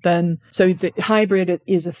premises, then so the hybrid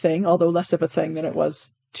is a thing, although less of a thing than it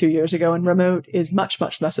was 2 years ago. And remote is much,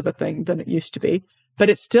 much less of a thing than it used to be. But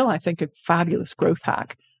it's still, I think, a fabulous growth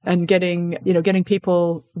hack. And getting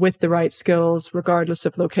people with the right skills, regardless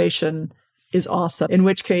of location, is awesome. In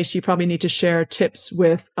which case, you probably need to share tips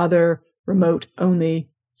with other remote only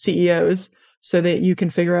CEOs so that you can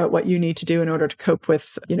figure out what you need to do in order to cope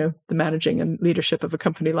with, the managing and leadership of a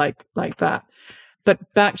company like that.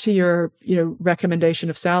 But back to your, recommendation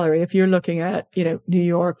of salary, if you're looking at, New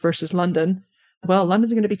York versus London, well,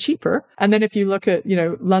 London's going to be cheaper. And then if you look at,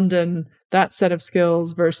 London, that set of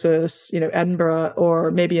skills versus, Edinburgh or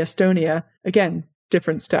maybe Estonia, again,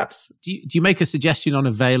 different steps. Do you make a suggestion on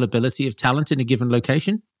availability of talent in a given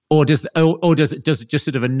location? Or does it just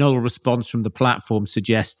sort of a null response from the platform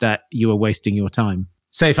suggest that you are wasting your time?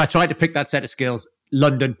 So if I tried to pick that set of skills,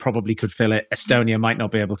 London probably could fill it. Estonia might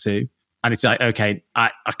not be able to. And it's like, okay,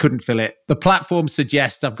 I couldn't fill it. The platform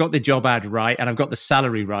suggests I've got the job ad right and I've got the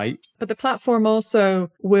salary right. But the platform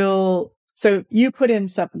also will, so you put in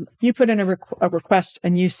a request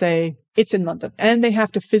and you say it's in London and they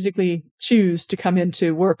have to physically choose to come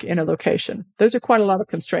into work in a location. Those are quite a lot of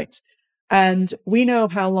constraints. And we know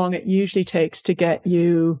how long it usually takes to get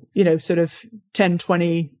you, sort of 10,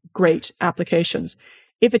 20 great applications.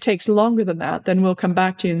 If it takes longer than that, then we'll come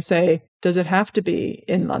back to you and say, does it have to be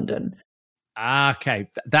in London? Okay.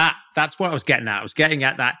 That's what I was getting at. I was getting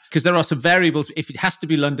at that because there are some variables. If it has to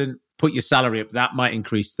be London, put your salary up. That might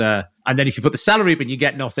increase and then if you put the salary up and you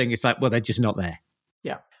get nothing, it's like, well, they're just not there.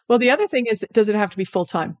 Yeah. Well, the other thing is, does it have to be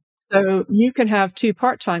full-time? So you can have 2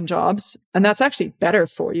 part-time jobs, and that's actually better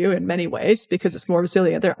for you in many ways because it's more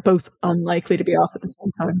resilient. They're both unlikely to be off at the same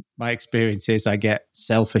time. My experience is I got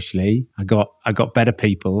better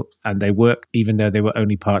people and they work, even though they were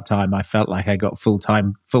only part-time. I felt like I got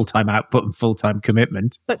full-time output and full-time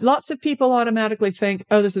commitment. But lots of people automatically think,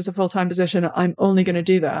 oh, this is a full-time position. I'm only going to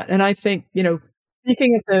do that. And I think,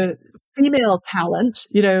 speaking of the female talent,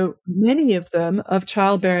 many of them of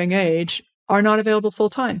childbearing age are not available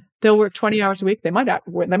full-time. They'll work 20 hours a week. They might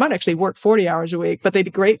actually work 40 hours a week, but they'd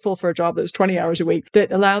be grateful for a job that was 20 hours a week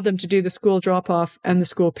that allowed them to do the school drop-off and the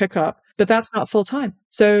school pickup. But that's not full-time.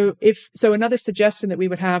 So another suggestion that we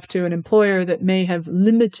would have to an employer that may have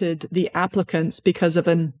limited the applicants because of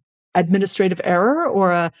an administrative error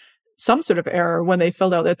or some sort of error when they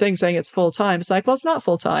filled out their thing saying it's full-time. It's like, well, it's not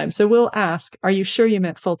full-time. So we'll ask, are you sure you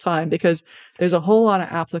meant full-time? Because there's a whole lot of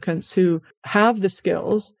applicants who have the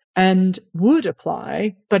skills and would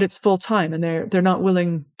apply, but it's full-time and they're not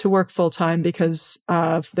willing to work full-time because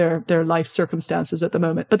of their life circumstances at the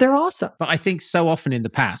moment. But they're awesome. But I think so often in the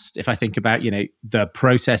past, if I think about, the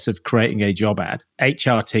process of creating a job ad,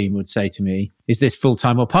 HR team would say to me, is this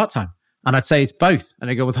full-time or part-time? And I'd say it's both. And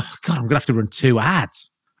they go, well, oh God, I'm going to have to run 2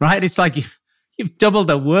 ads, right? It's like you've doubled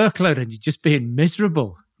the workload and you're just being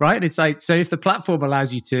miserable. Right. And it's like, so if the platform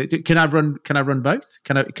allows you to, can I run both?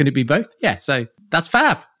 Can it be both? Yeah. So that's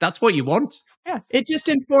fab. That's what you want. Yeah. It just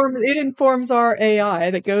informs our AI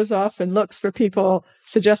that goes off and looks for people,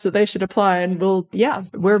 suggests that they should apply. And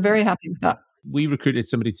we're very happy with that. We recruited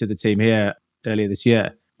somebody to the team here earlier this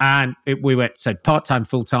year and we went, so part-time,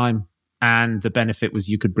 full-time. And the benefit was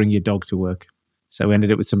you could bring your dog to work. So we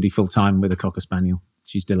ended up with somebody full-time with a Cocker Spaniel.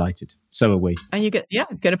 She's delighted. So are we. And you get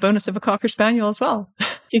a bonus of a Cocker Spaniel as well.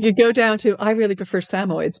 You could go down to, I really prefer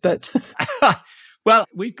Samoyeds, but... Well,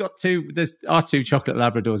 we've got our 2 chocolate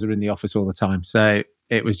Labradors are in the office all the time. So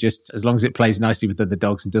it was just, as long as it plays nicely with other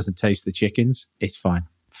dogs and doesn't taste the chickens, it's fine.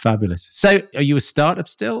 Fabulous. So are you a startup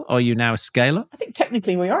still? Or are you now a scale-up? I think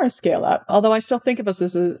technically we are a scale-up, although I still think of us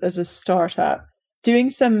as a startup. Doing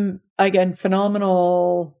some, again,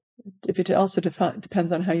 phenomenal... If it also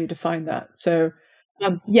depends on how you define that. So,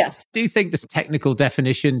 yes. Do you think this technical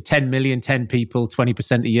definition, 10 million, 10 people,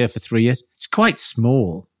 20% a year for 3 years, it's quite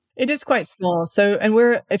small. It is quite small. So, and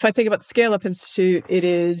if I think about the Scale Up Institute, it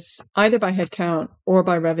is either by headcount or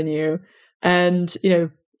by revenue. And,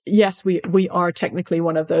 yes, we are technically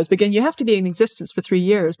one of those. But again, you have to be in existence for 3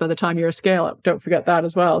 years by the time you're a scale up. Don't forget that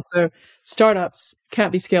as well. So startups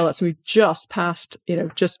can't be scale ups. We've just passed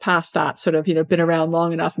that sort of, been around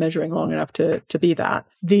long enough, measuring long enough to be that.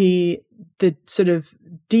 The sort of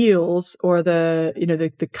deals or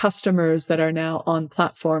the customers that are now on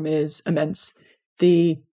platform is immense.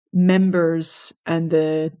 The members and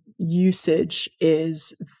the usage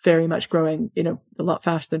is very much growing, a lot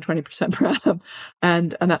faster than 20% per annum.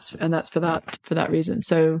 And that's for that reason.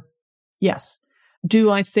 So Yes.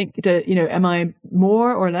 Do I think that, am I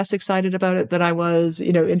more or less excited about it than I was,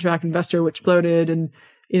 Interactive Investor, which floated and,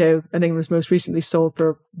 I think it was most recently sold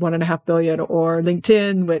for 1.5 billion, or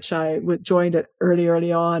LinkedIn, which I joined it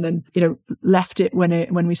early on and, left it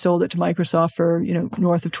when we sold it to Microsoft for,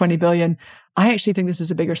 north of 20 billion. I actually think this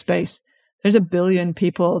is a bigger space. There's 1 billion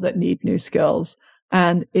people that need new skills,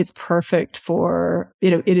 and it's perfect for,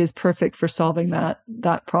 it is perfect for solving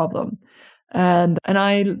that problem. And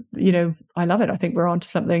I love it. I think we're onto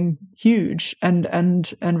something huge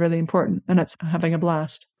and really important, and it's having a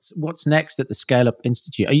blast. What's next at the Scale Up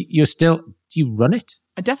Institute? Do you run it?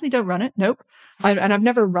 I definitely don't run it. Nope. And I've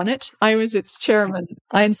never run it. I was its chairman.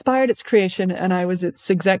 I inspired its creation, and I was its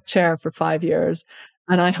exec chair for 5 years.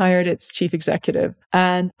 And I hired its chief executive.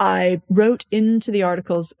 And I wrote into the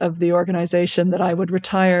articles of the organization that I would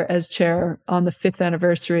retire as chair on the 5th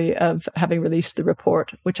anniversary of having released the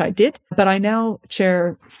report, which I did. But I now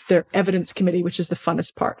chair their evidence committee, which is the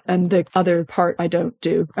funnest part. And the other part I don't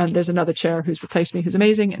do. And there's another chair who's replaced me, who's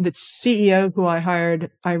amazing. And the CEO who I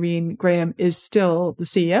hired, Irene Graham, is still the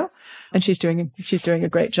CEO. And she's doing a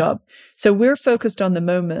great job. So we're focused on the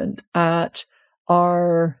moment at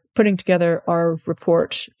putting together our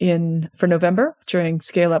report for November during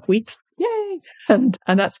Scale Up Week. Yay! And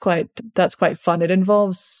that's quite fun. It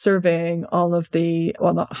involves surveying all of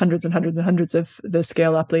not hundreds and hundreds and hundreds of the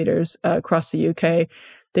Scale Up leaders across the UK.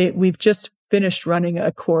 We've just finished running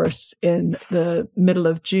a course in the middle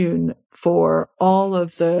of June for all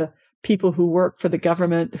of the people who work for the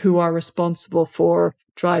government who are responsible for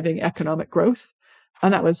driving economic growth.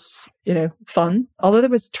 And that was, fun. Although there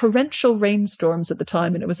was torrential rainstorms at the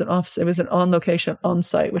time, and it was an on-location,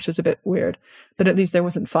 on-site, which was a bit weird. But at least there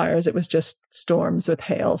wasn't fires. It was just storms with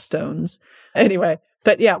hailstones. Anyway,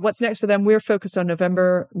 but yeah, what's next for them? We're focused on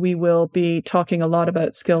November. We will be talking a lot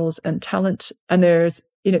about skills and talent. And there's,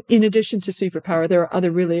 in addition to superpower, there are other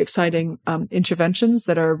really exciting interventions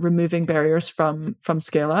that are removing barriers from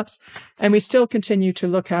scale-ups. And we still continue to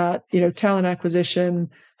look at, talent acquisition.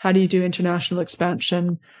 How do you do international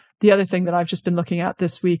expansion? The other thing that I've just been looking at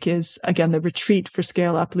this week is, again, the retreat for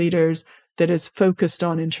scale-up leaders that is focused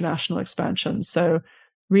on international expansion. So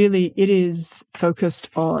really, it is focused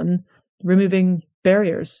on removing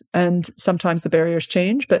barriers. And sometimes the barriers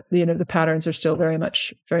change, but, the patterns are still very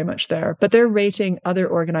much there. But they're rating other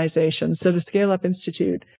organizations. So the Scale Up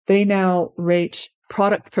Institute, they now rate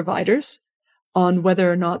product providers on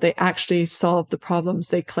whether or not they actually solve the problems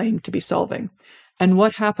they claim to be solving. And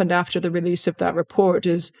what happened after the release of that report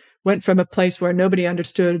went from a place where nobody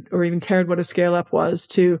understood or even cared what a scale up was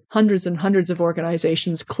to hundreds and hundreds of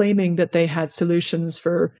organizations claiming that they had solutions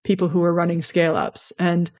for people who were running scale ups.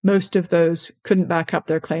 And most of those couldn't back up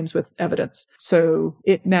their claims with evidence. So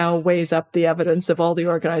it now weighs up the evidence of all the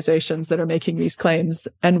organizations that are making these claims.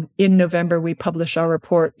 And in November, we publish our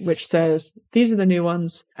report, which says, these are the new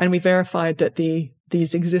ones. And we verified that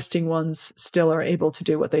these existing ones still are able to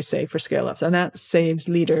do what they say for scale-ups. And that saves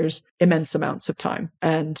leaders immense amounts of time.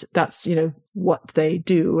 And that's, what they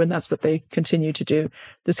do. And that's what they continue to do.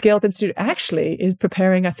 The Scale-Up Institute actually is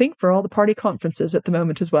preparing, I think, for all the party conferences at the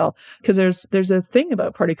moment as well. Because there's a thing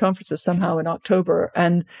about party conferences somehow in October.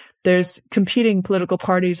 And there's competing political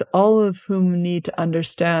parties, all of whom need to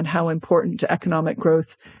understand how important to economic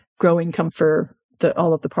growth growing come for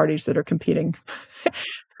all of the parties that are competing.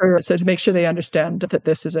 So to make sure they understand that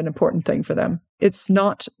this is an important thing for them. It's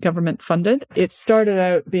not government funded. It started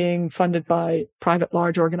out being funded by private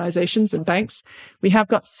large organizations and banks. We have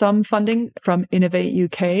got some funding from Innovate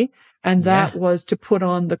UK, and that was to put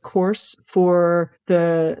on the course for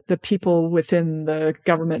the people within the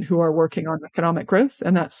government who are working on economic growth.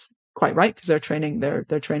 And that's quite right, because they're training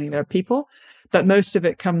their people. But most of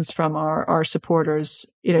it comes from our supporters,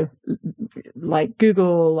 like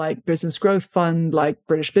Google, like Business Growth Fund, like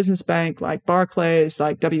British Business Bank, like Barclays,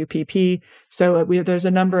 like WPP. So there's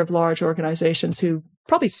a number of large organizations who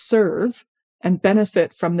probably serve and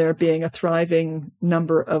benefit from there being a thriving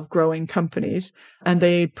number of growing companies. And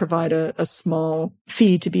they provide a small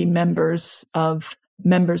fee to be members of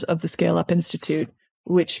the Scale Up Institute,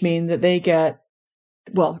 which mean that they get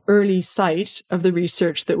early sight of the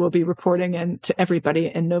research that we'll be reporting in to everybody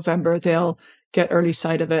in November. They'll get early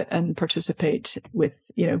sight of it and participate with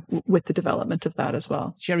the development of that as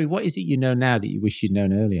well. Sherry, what is it you know now that you wish you'd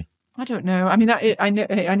known earlier? I don't know. I mean, I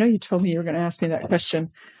know you told me you were going to ask me that question.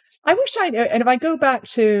 I wish I knew. And if I go back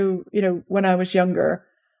to, when I was younger,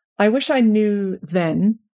 I wish I knew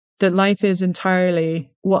then that life is entirely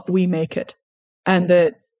what we make it, and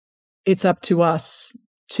that it's up to us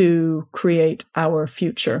to create our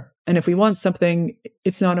future. And if we want something,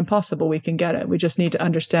 it's not impossible. We can get it. We just need to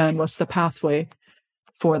understand what's the pathway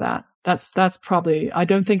for that. That's probably, I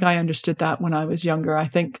don't think I understood that when I was younger. I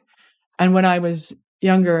think, and when I was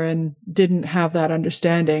younger and didn't have that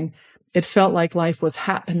understanding, it felt like life was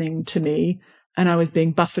happening to me and I was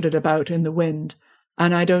being buffeted about in the wind.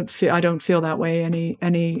 And I don't feel that way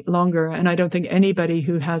any longer. And I don't think anybody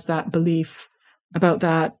who has that belief about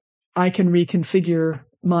that, I can reconfigure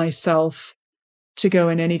myself to go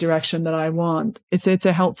in any direction that I want. It's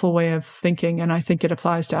a helpful way of thinking, and I think it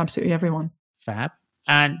applies to absolutely everyone. Fab.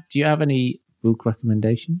 And do you have any book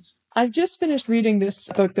recommendations? I've just finished reading this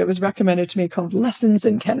book that was recommended to me called Lessons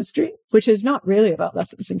in Chemistry, which is not really about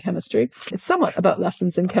lessons in chemistry. It's somewhat about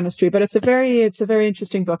lessons in chemistry, but it's a very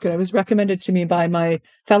interesting book. And it was recommended to me by my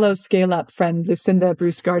fellow scale-up friend, Lucinda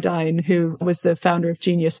Bruce Gardine, who was the founder of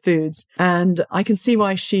Genius Foods. And I can see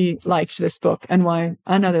why she liked this book and why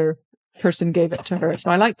another person gave it to her.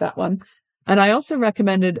 So I like that one. And I also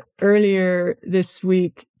recommended earlier this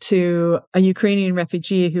week to a Ukrainian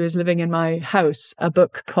refugee who is living in my house a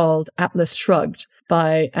book called Atlas Shrugged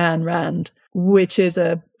by Ayn Rand, which is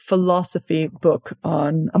a philosophy book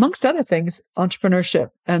on, amongst other things, entrepreneurship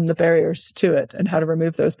and the barriers to it and how to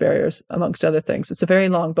remove those barriers, amongst other things. It's a very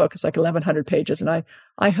long book. It's like 1,100 pages. And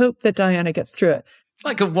I hope that Diana gets through it. It's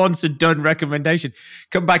like a once and done recommendation.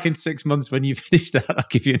 Come back in 6 months when you finish that. I'll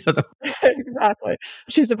give you another one. Exactly.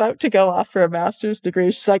 She's about to go off for a master's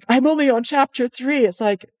degree. She's like, I'm only on chapter 3. It's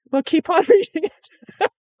like, well, keep on reading it.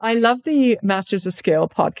 I love the Masters of Scale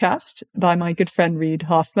podcast by my good friend Reid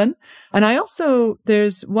Hoffman. And I also,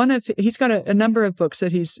 he's got a number of books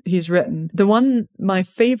that he's written. My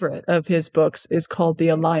favorite of his books is called The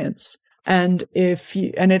Alliance. And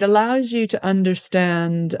it allows you to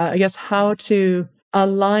understand, I guess, how to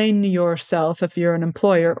align yourself if you're an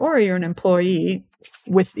employer or you're an employee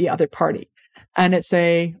with the other party. And it's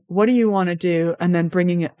what do you want to do? And then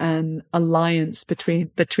bringing an alliance between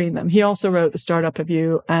them. He also wrote The Startup of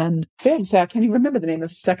You, and I can't even remember the name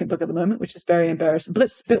of his second book at the moment, which is very embarrassing.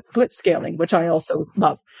 Blitz Scaling, which I also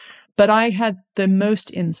love. But I had the most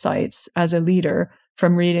insights as a leader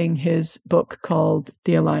from reading his book called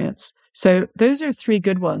The Alliance. So those are 3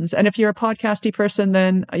 good ones. And if you're a podcasty person,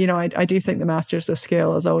 then, I do think the Masters of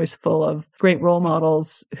Scale is always full of great role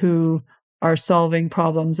models who are solving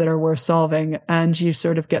problems that are worth solving. And you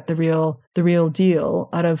sort of get the real deal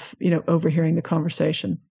out of, overhearing the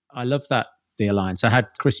conversation. I love that, The Alliance. I had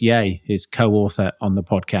Chris Ye, his co-author, on the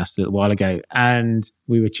podcast a little while ago. And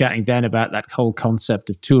we were chatting then about that whole concept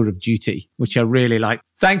of tour of duty, which I really like.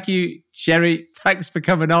 Thank you, Sherry. Thanks for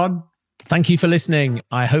coming on. Thank you for listening.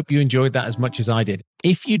 I hope you enjoyed that as much as I did.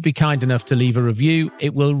 If you'd be kind enough to leave a review,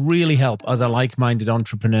 it will really help other like-minded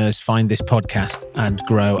entrepreneurs find this podcast and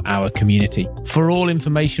grow our community. For all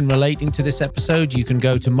information relating to this episode, you can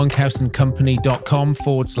go to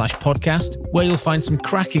monkhausencompany.com/podcast, where you'll find some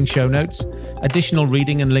cracking show notes, additional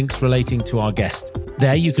reading and links relating to our guest.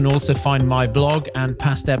 There you can also find my blog and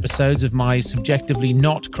past episodes of my subjectively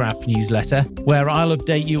not crap newsletter, where I'll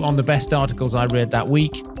update you on the best articles I read that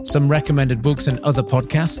week, some recommended books and other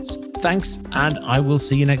podcasts. Thanks, and I will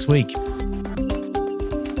see you next week.